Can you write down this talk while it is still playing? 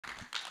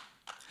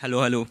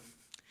Hello, hello.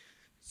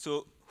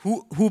 So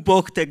who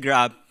booked a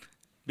Grab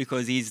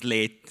because he's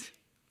late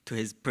to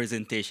his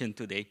presentation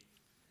today?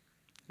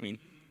 I mean,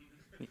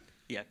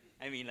 yeah.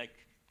 I mean, like,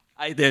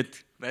 I did,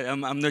 but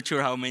I'm not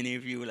sure how many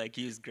of you like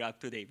use Grab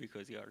today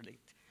because you are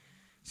late.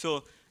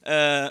 So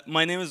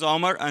my name is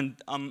Omar,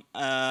 and I'm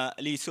a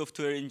lead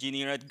software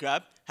engineer at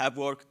Grab. Have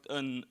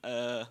been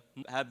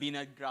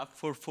at Grab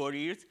for 4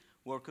 years,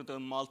 worked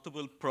on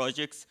multiple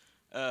projects.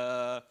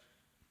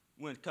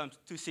 When it comes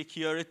to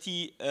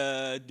security,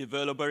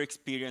 developer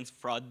experience,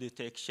 fraud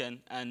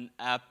detection, and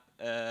app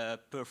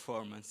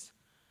performance.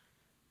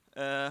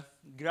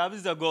 Grab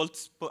is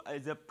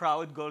a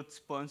proud gold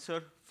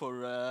sponsor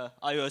for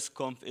iOS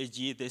Conf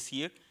SG this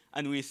year,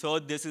 and we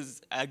thought this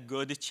is a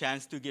good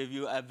chance to give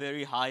you a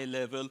very high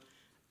level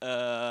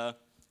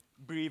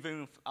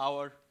briefing of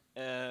our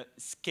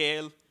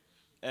scale,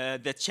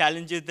 the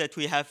challenges that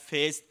we have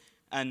faced,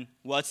 and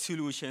what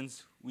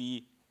solutions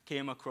we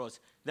came across.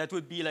 That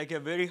would be like a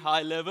very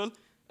high level.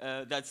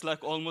 That's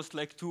like almost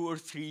like 2 or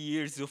 3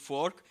 years of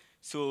work.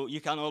 So you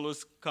can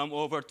always come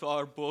over to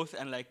our booth,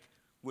 and like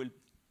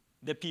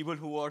the people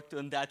who worked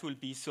on that will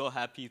be so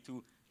happy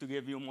to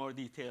give you more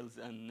details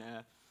and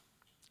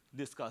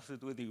discuss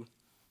it with you.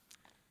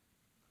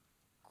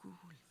 Cool.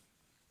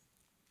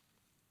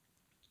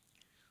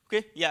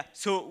 Okay, yeah.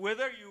 So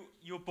whether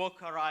you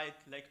book a ride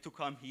like to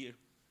come here,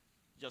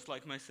 just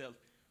like myself,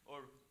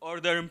 or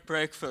ordering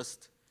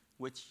breakfast,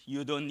 which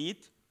you don't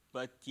need,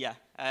 but yeah,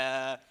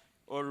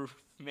 or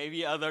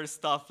maybe other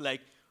stuff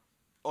like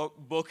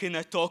booking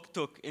a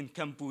tuk-tuk in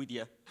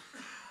Cambodia.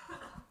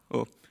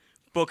 Oh,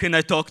 booking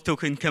a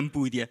tuk-tuk in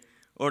Cambodia,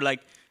 or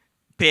like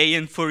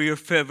paying for your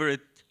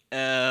favorite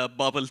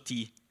bubble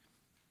tea.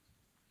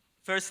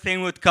 First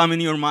thing would come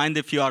in your mind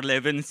if you are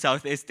living in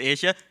Southeast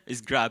Asia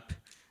is Grab.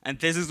 And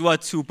this is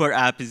what Super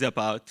App is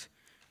about.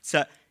 It's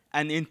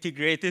an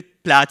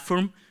integrated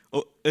platform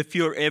of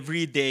your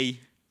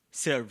everyday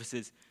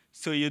services.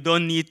 So you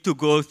don't need to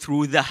go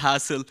through the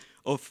hassle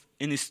of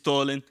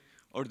installing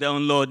or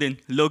downloading,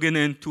 logging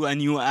into a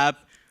new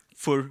app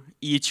for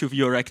each of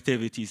your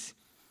activities.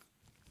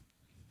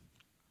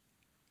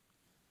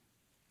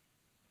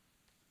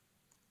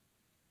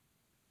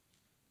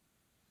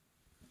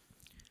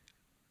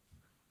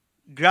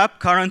 Grab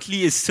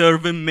currently is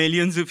serving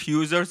millions of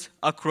users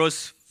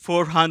across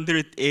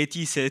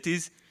 480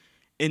 cities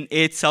in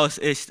 8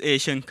 Southeast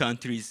Asian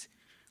countries.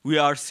 We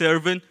are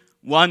serving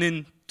 1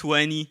 in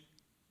 20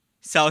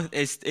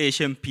 Southeast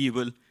Asian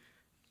people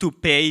to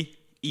pay,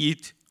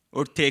 eat,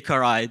 or take a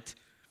ride.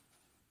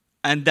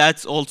 And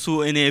that's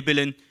also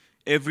enabling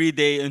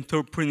everyday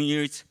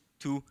entrepreneurs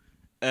to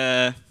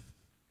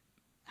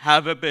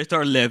have a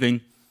better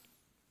living.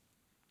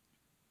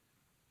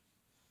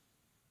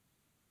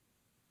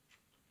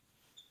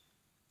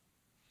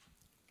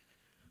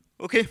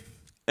 Okay,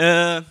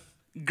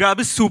 Grab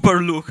is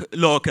super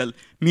local,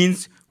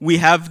 means we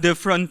have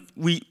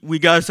we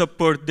gotta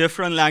support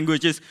different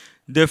languages,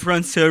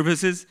 different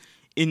services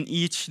in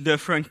each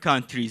different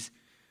countries.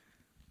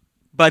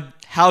 But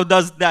how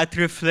does that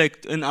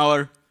reflect in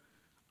our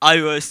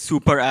iOS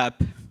super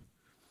app?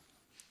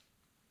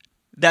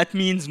 That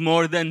means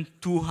more than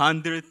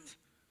 200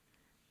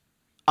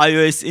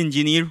 iOS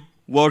engineers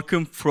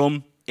working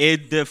from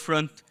 8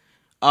 different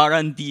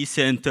R&D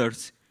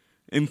centers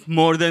in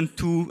more than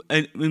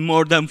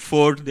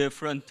 4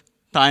 different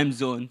time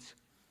zones.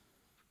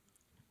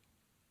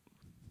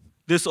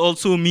 This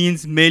also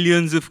means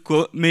millions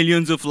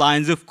of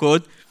lines of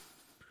code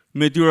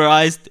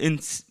meteorized in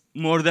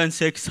more than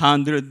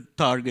 600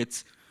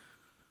 targets.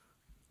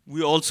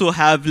 We also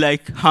have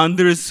like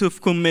hundreds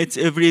of commits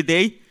every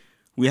day.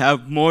 We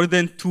have more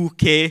than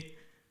 2K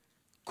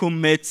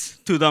commits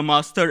to the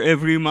master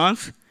every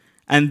month,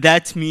 and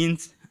that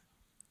means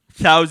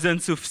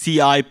thousands of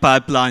CI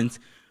pipelines.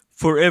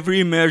 For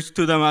every merge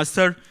to the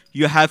master,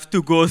 you have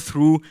to go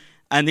through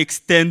an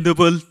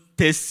extendable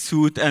test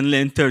suite and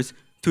linters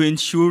to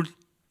ensure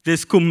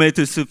this commit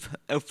is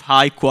of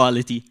high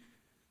quality.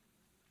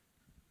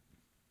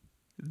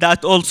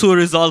 That also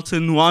results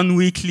in 1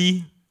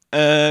 weekly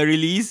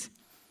release.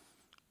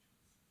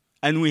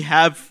 And we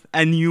have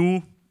a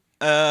new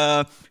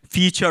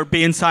feature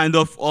being signed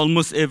off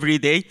almost every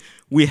day.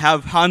 We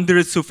have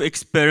hundreds of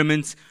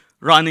experiments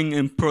running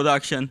in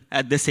production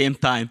at the same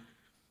time.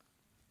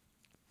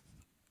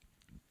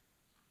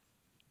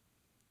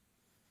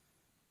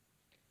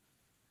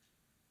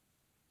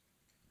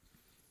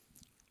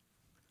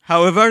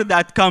 However,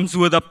 that comes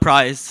with a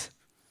price.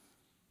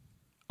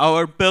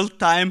 Our build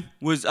time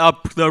was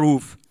up the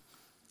roof.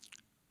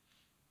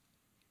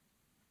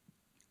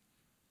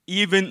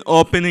 Even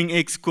opening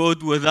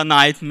Xcode was a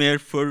nightmare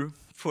for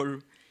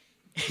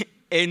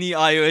any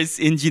iOS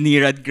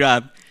engineer at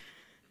Grab.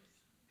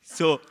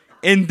 So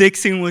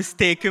indexing was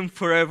taking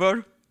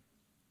forever.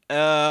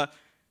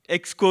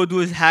 Xcode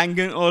was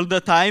hanging all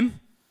the time,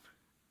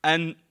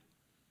 and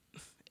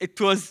it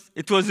was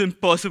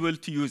impossible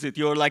to use it.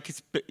 You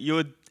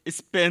would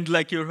spend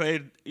like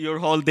your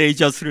whole day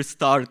just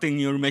restarting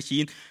your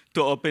machine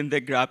to open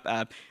the Grab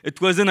app. It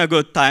wasn't a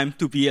good time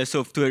to be a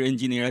software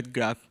engineer at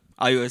Grab,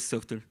 iOS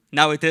software.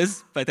 Now it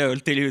is, but I will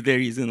tell you the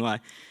reason why.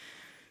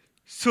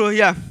 So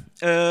yeah,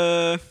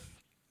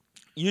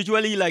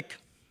 usually like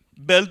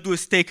build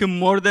was taking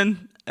more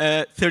than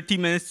 30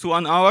 minutes to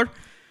 1 hour.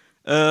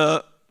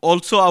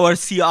 Also, our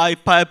CI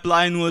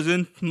pipeline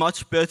wasn't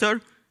much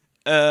better.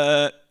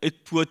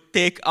 It would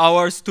take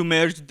hours to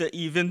merge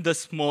even the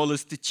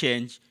smallest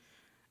change.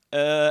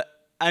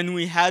 And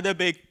we had a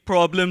big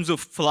problems of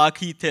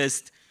flaky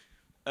test.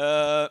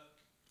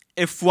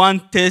 If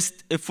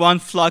one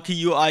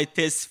flaky UI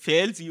test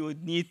fails, you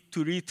would need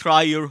to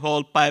retry your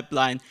whole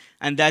pipeline.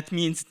 And that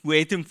means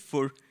waiting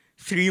for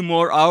 3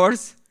 more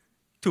hours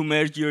to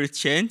merge your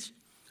change.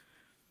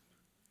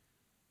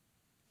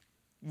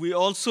 We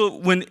also,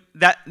 when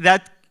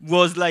that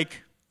was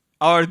like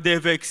our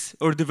DevX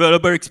or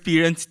developer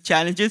experience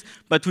challenges,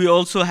 but we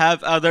also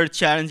have other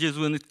challenges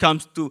when it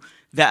comes to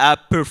the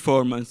app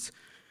performance.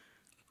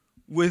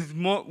 With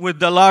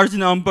the large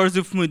numbers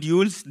of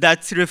modules,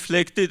 that's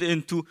reflected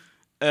into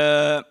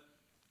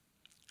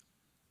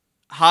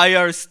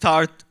higher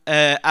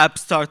app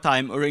start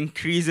time or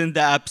increase in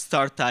the app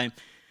start time.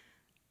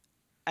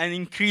 An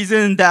increase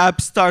in the app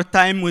start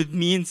time would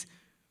means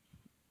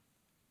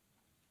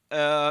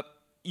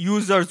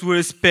users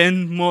will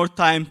spend more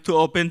time to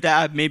open the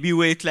app, maybe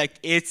wait like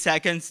 8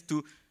 seconds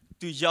to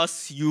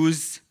just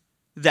use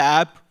the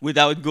app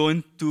without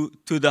going to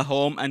the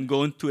home and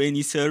going to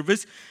any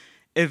service.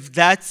 If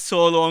that's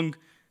so long,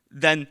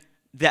 then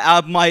the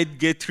app might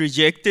get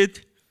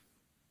rejected.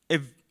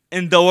 If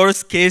in the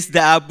worst case, the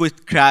app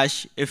would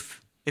crash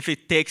if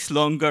it takes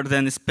longer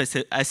than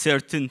a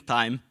certain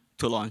time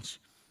to launch.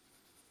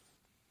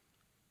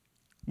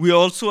 We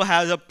also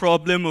had a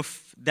problem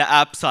of the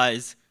app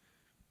size.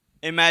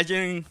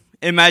 Imagine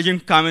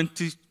coming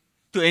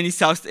to any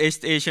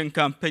Southeast Asian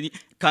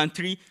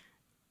country.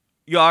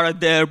 You are at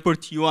the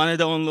airport, you want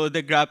to download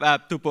the Grab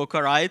app to book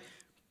a ride,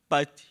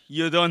 but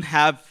you don't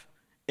have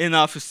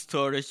enough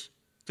storage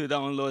to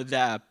download the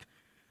app.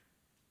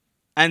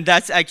 And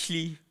that's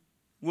actually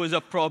was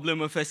a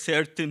problem of a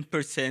certain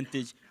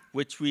percentage,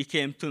 which we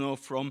came to know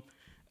from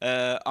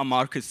a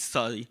market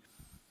study.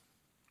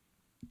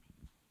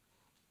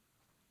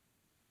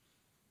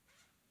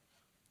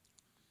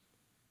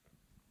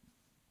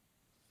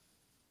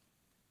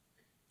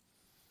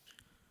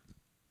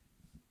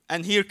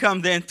 And here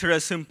comes the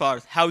interesting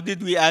part. How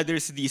did we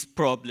address these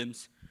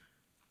problems?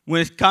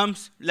 When it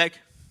comes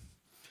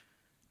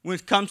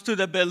to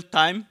the build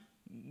time,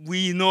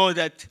 we know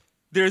that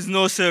there's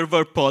no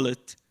server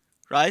bullet,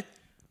 right?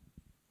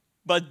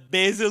 But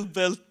Bazel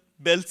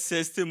build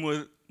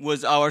system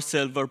was our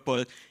server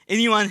bullet.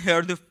 Anyone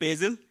heard of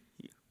Bazel?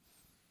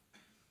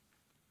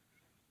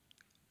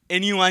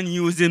 Anyone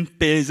using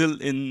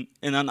Bazel in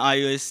an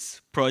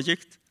iOS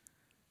project?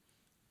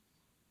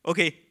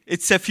 Okay,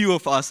 it's a few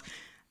of us.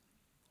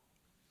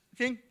 I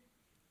think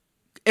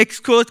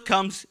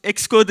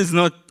Xcode is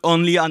not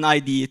only an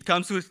IDE. It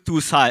comes with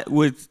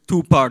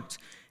two parts.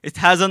 It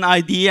has an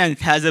IDE and it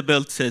has a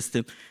build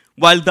system.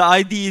 While the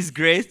IDE is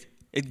great,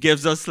 it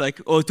gives us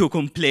like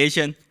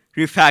auto-completion,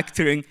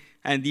 refactoring,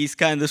 and these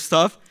kind of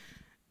stuff.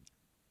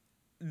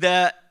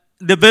 The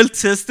build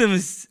system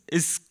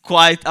is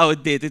quite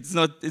outdated.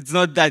 It's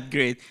not that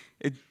great.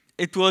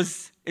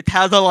 It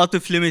has a lot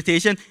of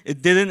limitation.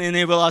 It didn't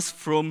enable us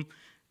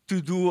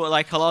to do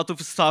like a lot of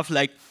stuff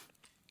like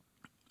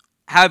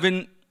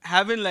having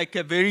like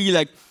a very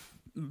like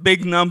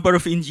big number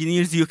of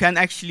engineers. You can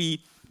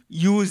actually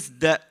use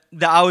the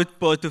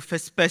output of a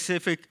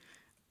specific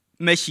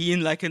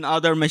machine like in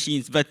other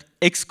machines, but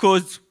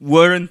Xcode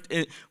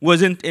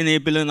wasn't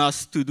enabling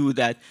us to do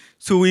that.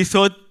 So we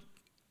thought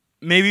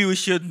maybe we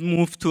should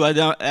move to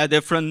a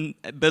different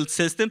build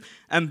system,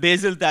 and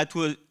Bazel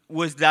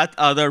was that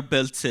other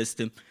build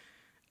system.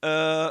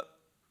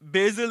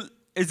 Bazel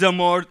is a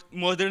more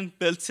modern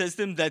build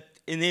system that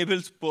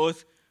enables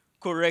both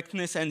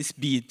correctness and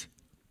speed,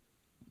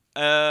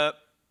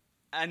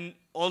 and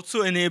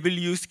also enable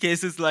use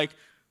cases like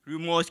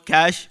remote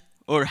cache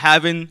or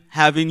having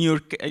your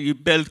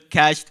build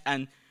cached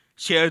and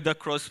shared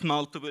across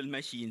multiple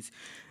machines.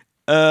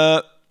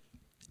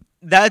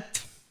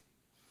 That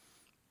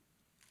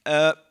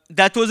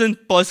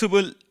wasn't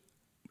possible.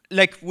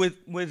 Like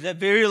with a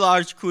very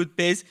large code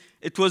base,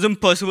 it wasn't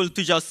possible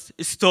to just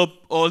stop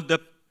all the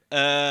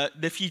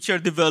feature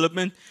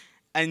development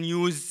and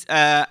use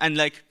and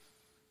like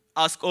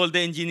ask all the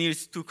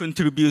engineers to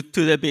contribute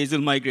to the Bazel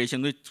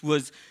migration, which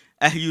was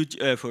a huge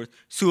effort.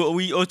 So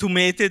we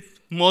automated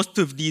most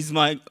of these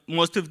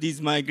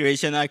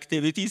migration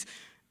activities.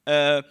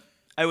 I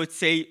would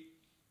say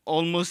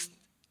almost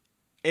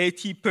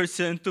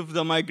 80% of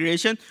the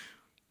migration.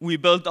 We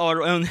built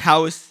our own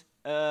house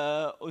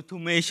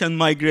migration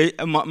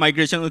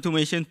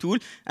automation tool,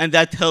 and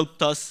that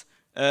helped us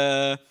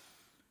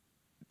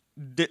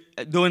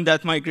doing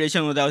that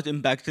migration without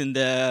impacting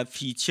the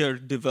feature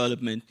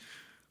development.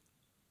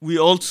 We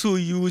also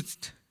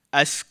used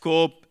a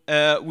scope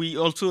we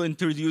also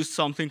introduced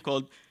something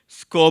called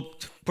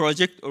scoped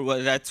project, or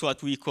that's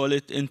what we call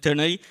it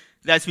internally.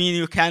 That means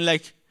you can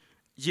like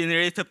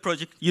generate a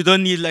project. You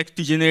don't need like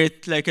to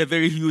generate like a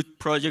very huge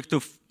project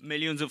of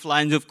millions of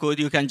lines of code.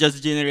 You can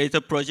just generate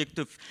a project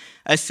of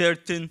a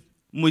certain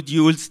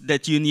modules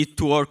that you need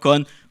to work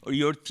on, or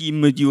your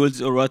team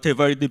modules, or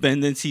whatever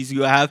dependencies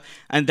you have,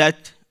 and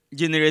that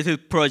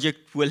generated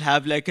project will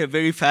have like a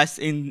very fast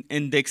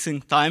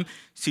indexing time,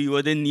 so you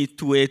wouldn't need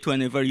to wait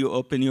whenever you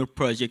open your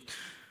project.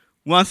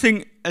 One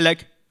thing,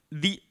 like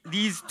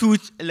these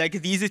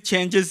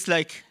changes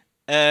like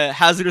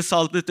has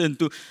resulted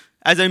into,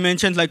 as I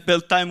mentioned, like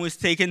build time was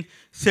taken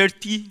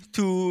 30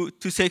 to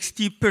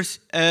 60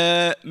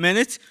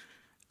 minutes.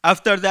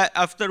 After that,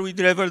 after we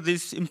delivered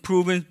this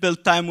improvement,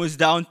 build time was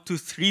down to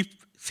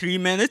 3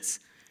 minutes.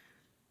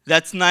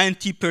 That's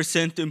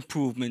 90%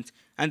 improvement.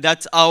 And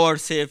that's hour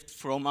saved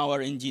from our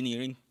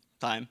engineering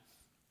time.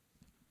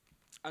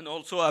 And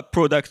also a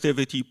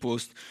productivity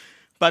boost.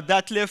 But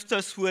that left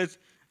us with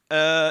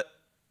the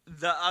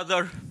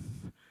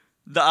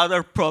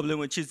other problem,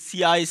 which is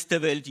CI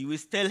stability. We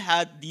still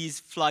had these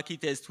flaky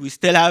tests. We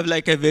still have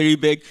like a very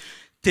big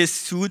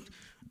test suite,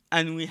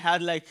 and we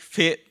had like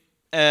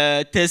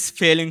tests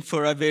failing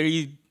for a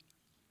very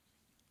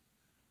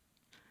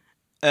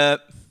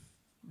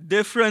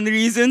different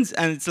reasons,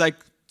 and it's like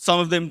some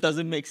of them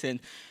doesn't make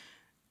sense.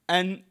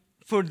 And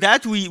for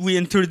that, we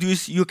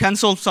introduced, you can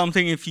solve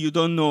something if you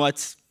don't know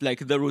what's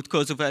like the root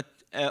cause of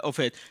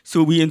it.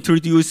 So we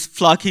introduced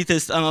Flaky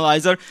Test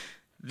Analyzer.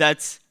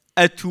 That's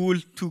a tool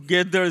to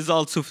get the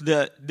results of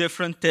the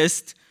different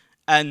tests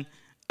and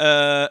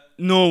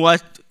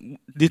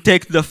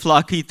detect the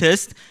flaky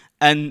test,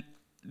 and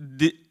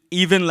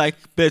even like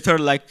better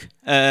like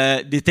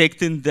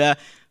detecting the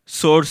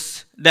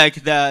source,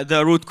 like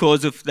the root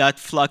cause of that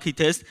flaky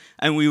test,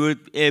 and we were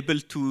able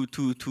to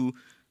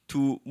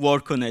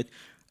work on it.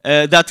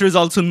 That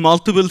results in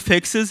multiple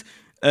fixes.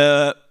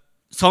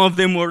 Some of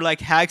them were like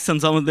hacks, and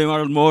some of them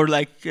are more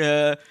like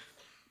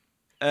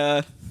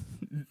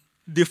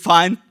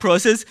defined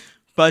process.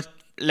 But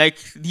like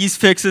these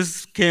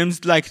fixes came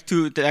like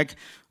to like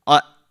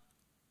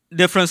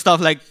different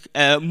stuff, like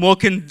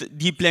mocking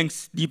deep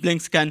links. Deep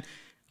links can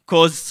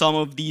cause some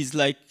of these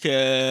like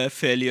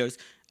failures,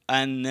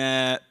 and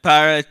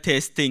para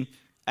testing,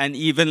 and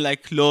even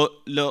like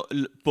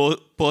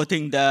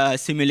potting the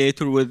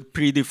simulator with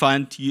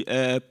predefined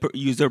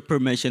user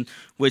permission,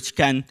 which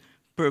can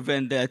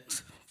prevent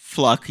that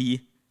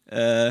flaky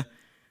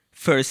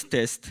first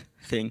test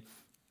thing.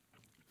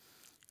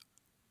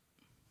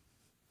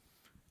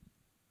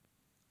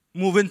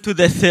 Moving to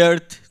the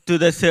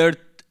third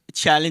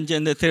challenge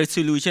and the third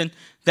solution,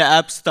 the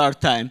app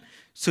start time.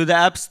 So the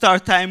app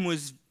start time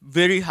was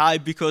very high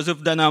because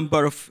of the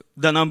number of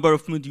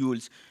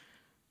modules.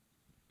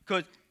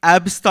 Because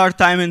app start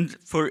time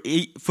for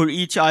each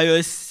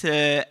iOS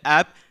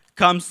app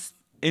comes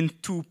in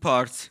two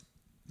parts: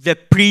 the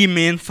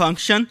pre-main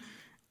function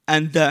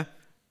and the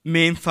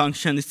main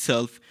function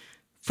itself.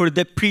 For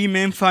the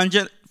pre-main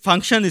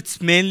function,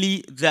 it's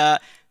mainly the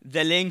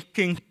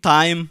linking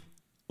time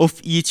of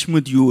each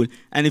module.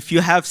 And if you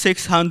have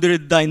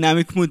 600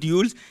 dynamic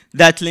modules,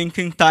 that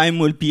linking time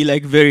will be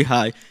like very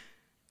high.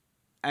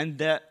 And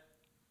the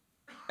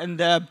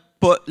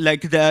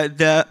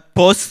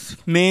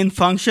post main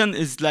function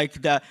is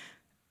like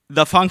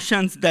the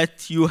functions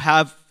that you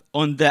have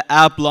on the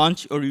app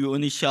launch, or you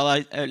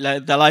initialize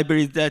like the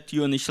libraries that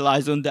you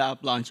initialize on the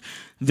app launch.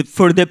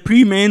 For the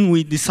pre-main,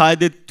 we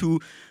decided to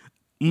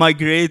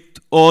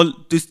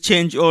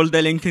change all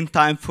the linking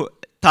time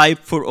type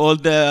for all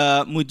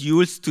the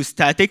modules to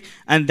static,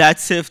 and that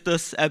saved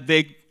us a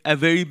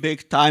very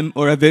big time,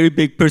 or a very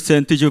big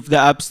percentage of the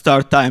app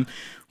start time.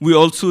 We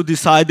also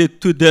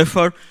decided to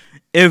defer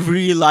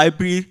every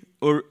library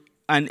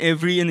and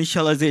every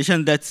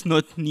initialization that's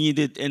not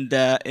needed in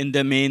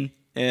the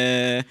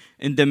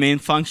main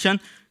function,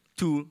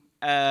 to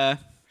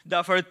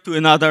defer it to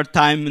another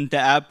time in the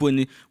app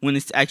when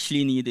it's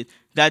actually needed.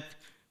 That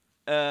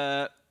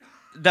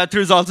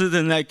resulted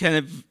in like kind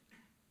of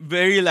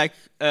very like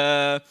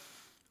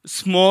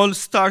small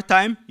start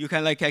time. You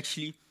can like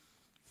actually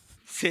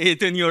say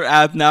it in your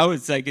app now.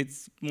 It's like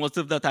most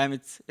of the time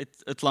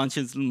it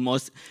launches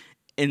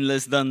in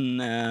less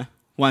than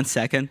 1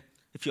 second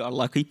if you are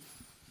lucky.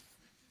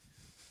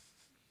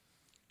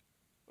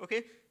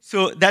 Okay,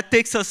 so that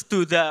takes us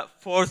to the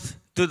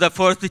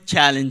fourth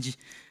challenge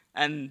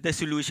and the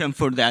solution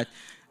for that.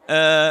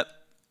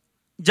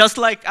 Just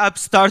like app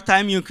start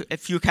time,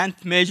 if you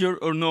can't measure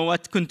or know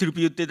what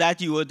contributed to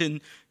that, you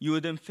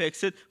wouldn't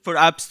fix it. For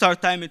app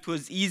start time, it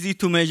was easy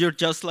to measure,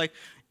 just like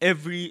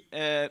every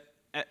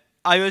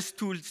iOS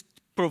tools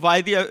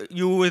provide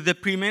you with the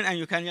pre-main, and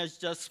you can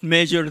just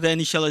measure the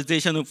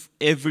initialization of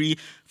every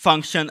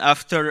function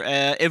after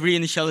every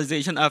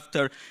initialization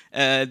after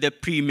the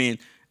pre-main.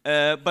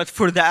 But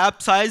for the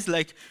app size,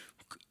 like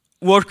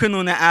working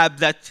on an app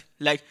that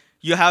like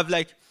you have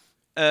like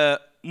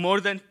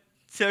more than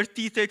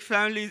 30 text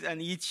families, and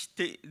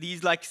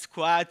these like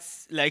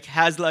squads like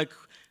has like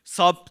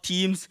sub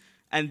teams,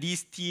 and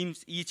these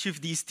teams, each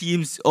of these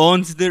teams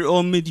owns their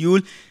own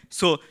module.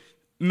 So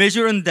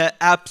measuring the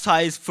app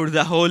size for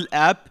the whole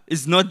app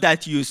is not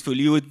that useful.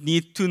 You would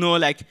need to know,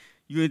 like,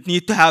 you would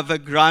need to have a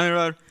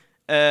granular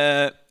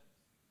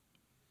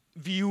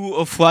view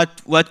of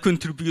what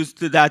contributes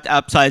to that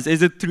app size.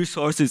 Is it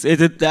resources?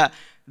 Is it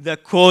the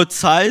code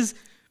size?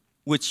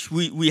 Which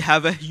we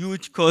have a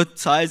huge code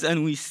size,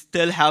 and we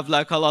still have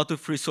like a lot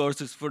of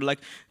resources for like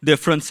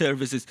different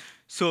services.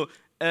 So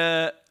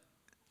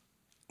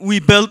we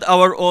built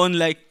our own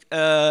like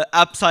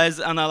app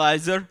size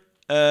analyzer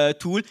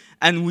tool,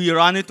 and we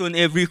run it on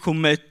every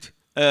commit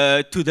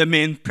to the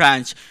main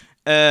branch.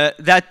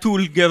 That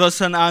tool give us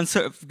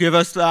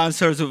the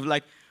answers of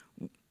like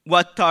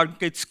what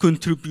targets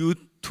contribute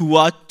to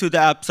what to the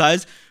app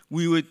size.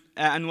 We would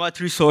and what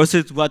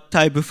resources, what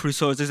type of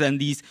resources,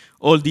 and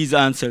all these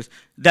answers.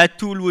 That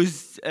tool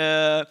was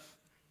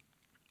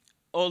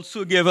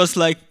also gave us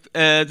like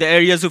the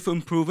areas of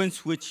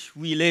improvements which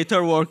we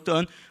later worked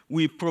on.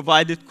 We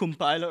provided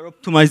compiler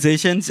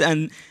optimizations,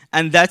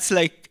 and that's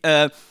like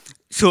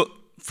so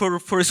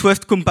for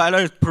Swift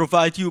compiler, it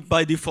provides you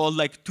by default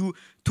like two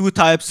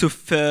types of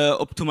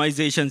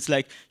optimizations.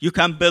 Like you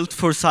can build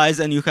for size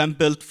and you can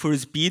build for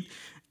speed.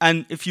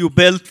 And if you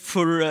build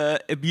for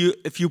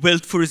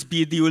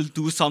speed, you will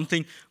do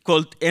something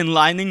called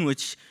inlining,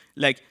 which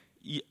like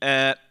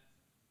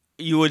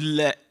you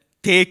will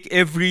take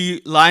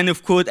every line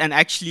of code and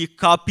actually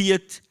copy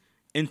it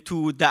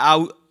into the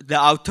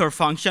outer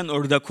function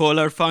or the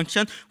caller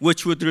function,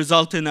 which would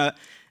result in a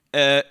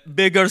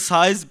bigger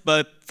size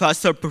but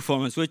faster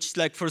performance. Which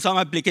like for some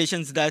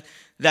applications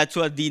that's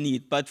what they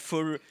need. But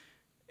for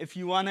if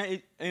you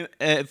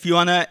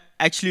wanna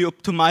actually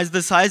optimize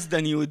the size,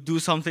 then you would do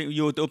something.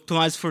 You would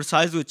optimize for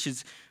size, which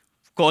is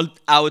called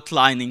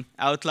outlining.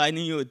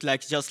 Outlining, you would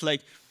like just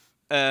like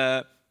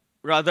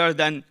rather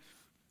than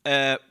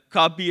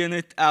copying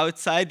it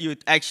outside, you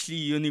would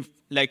actually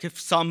like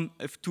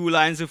if two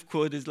lines of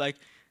code is like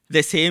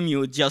the same, you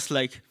would just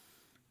like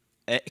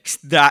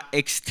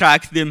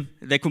extract them.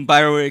 The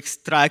compiler will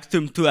extract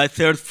them to a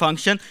third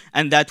function,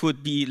 and that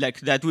would be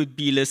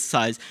less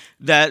size.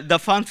 The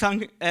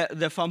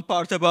fun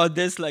part about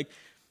this, like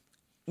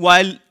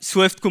while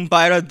Swift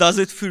compiler does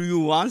it for you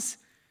once,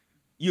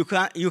 you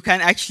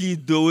can actually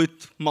do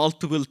it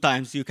multiple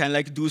times. You can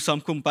like do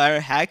some compiler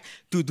hack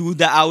to do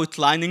the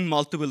outlining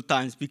multiple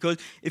times, because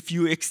if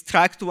you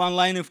extract one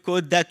line of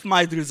code, that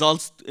might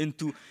result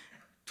into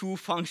two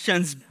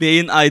functions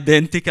being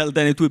identical,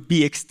 then it would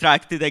be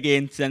extracted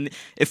again. And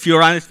if you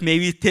run it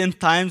maybe 10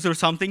 times or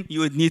something,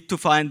 you would need to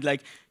find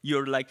like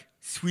your like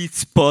sweet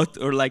spot,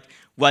 or like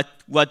what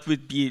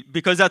would be,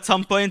 because at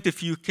some point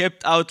if you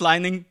kept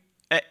outlining,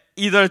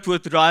 either it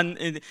would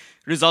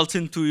result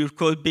into your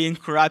code being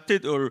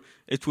corrupted, or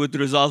it would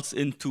result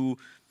into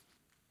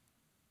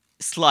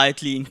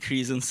slightly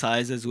increase in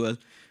size as well.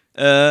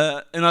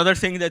 Another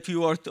thing that we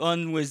worked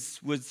on was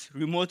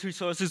remote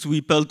resources. We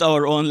built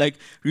our own like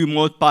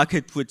remote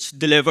bucket which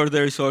deliver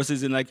the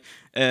resources in like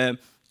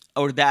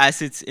or the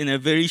assets in a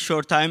very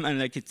short time, and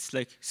like it's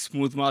like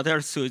smooth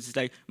matter, so it's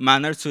like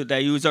manner, so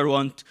the user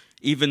won't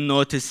even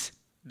notice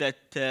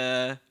that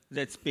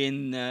that's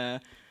been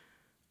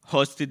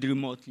hosted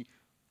remotely.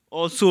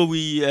 Also,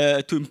 we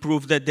to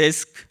improve the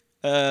disk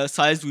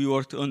size, we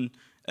worked on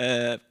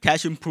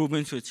cache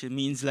improvements, which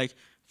means like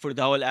for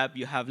the whole app,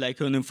 you have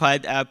like a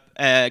unified app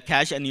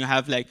cache, and you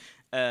have like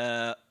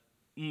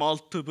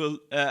multiple,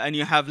 and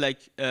you have like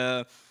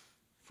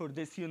for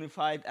this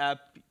unified app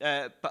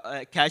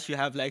cache, you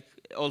have like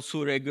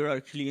also regular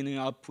cleaning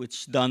up,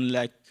 which done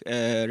like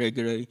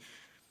regularly.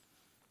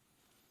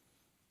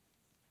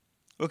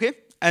 Okay,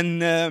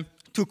 and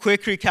to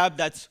quick recap,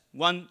 that's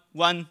one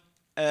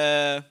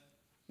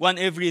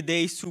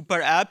everyday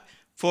super app,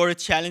 4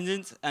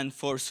 challenges and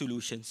 4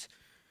 solutions.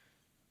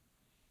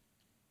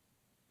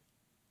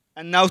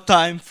 And now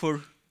time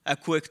for a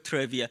quick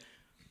trivia.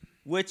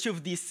 Which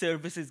of these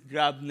services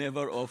Grab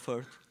never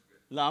offered?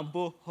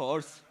 Lambo,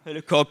 horse,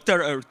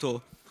 helicopter, or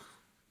tow?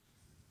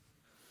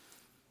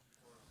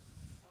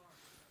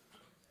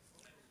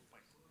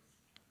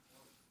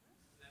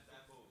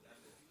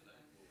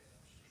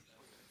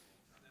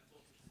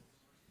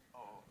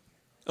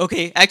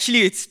 Okay,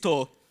 actually it's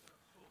tow.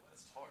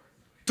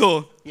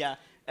 Tow, yeah.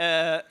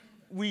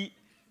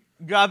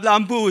 Grab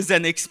Lambo is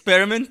an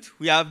experiment.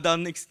 We have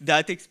done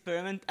that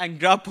experiment, and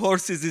Grab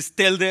Horses is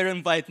still there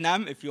in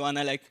Vietnam. If you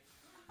wanna like,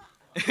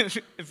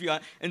 if you are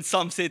in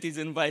some cities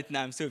in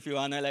Vietnam, so if you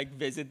wanna like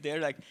visit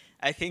there, like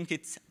I think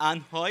it's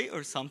An Hoi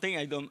or something.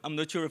 I'm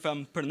not sure if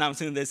I'm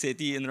pronouncing the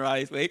city in the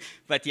right way,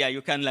 but yeah,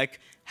 you can like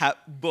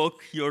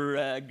book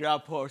your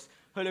Grab Horse.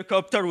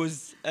 Helicopter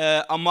was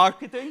a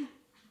marketing,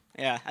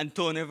 yeah, and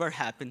tow never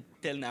happened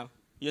till now.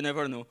 You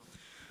never know.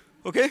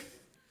 Okay.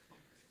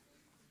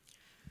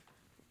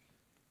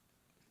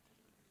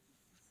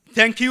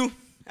 Thank you,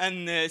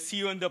 and see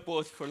you in the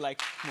post for like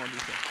more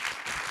details.